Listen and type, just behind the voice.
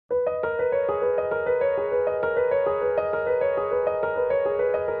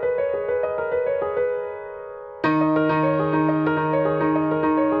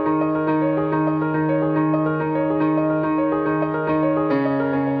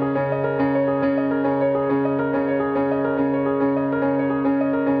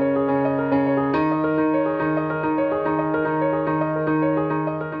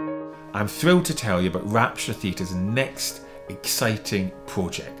I'm thrilled to tell you about Rapture Theatre's next exciting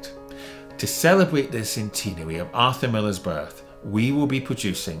project. To celebrate the centenary of Arthur Miller's birth, we will be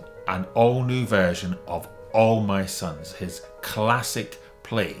producing an all-new version of All My Sons, his classic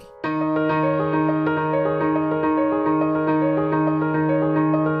play.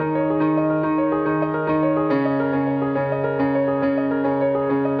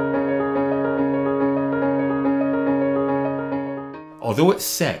 Although it's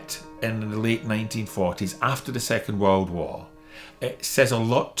set in the late 1940s after the Second World War, it says a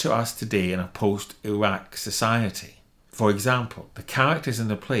lot to us today in a post-Iraq society. For example, the characters in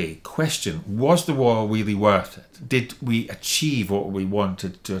the play question, was the war really worth it? Did we achieve what we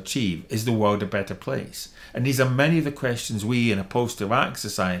wanted to achieve? Is the world a better place? And these are many of the questions we in a post-Iraq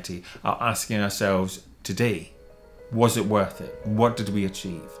society are asking ourselves today. Was it worth it? What did we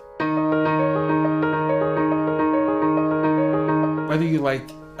achieve? Whether you like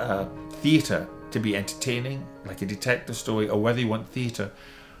theatre to be entertaining, like a detective story, or whether you want theatre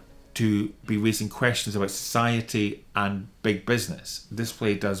to be raising questions about society and big business, this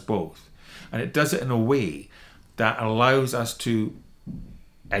play does both. And it does it in a way that allows us to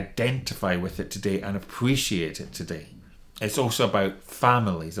identify with it today and appreciate it today. It's also about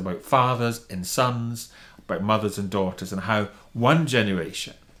families, about fathers and sons, about mothers and daughters, and how one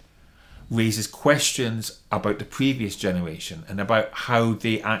generation raises questions about the previous generation and about how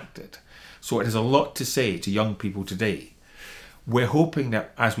they acted. So it has a lot to say to young people today. We're hoping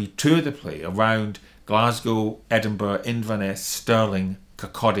that as we tour the play around Glasgow, Edinburgh, Inverness, Stirling,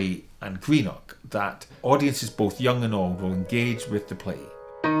 Kirkcaldy and Greenock, that audiences both young and old will engage with the play.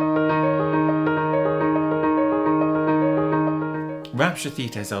 Rapture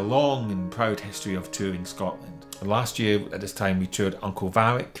Theatre has a long and proud history of touring Scotland. Last year at this time we toured Uncle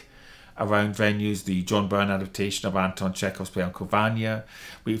Varick around venues, the John Byrne adaptation of Anton Chekhov's play Uncle Vanya.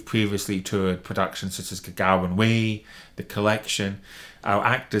 We've previously toured productions such as Gagarin Way, The Collection. Our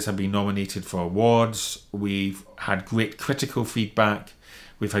actors have been nominated for awards. We've had great critical feedback.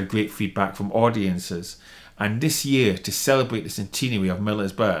 We've had great feedback from audiences. And this year, to celebrate the centenary of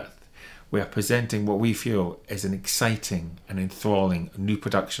Miller's birth, we are presenting what we feel is an exciting and enthralling new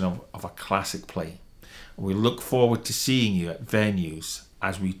production of a classic play. We look forward to seeing you at venues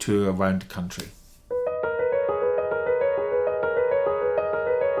as we tour around the country.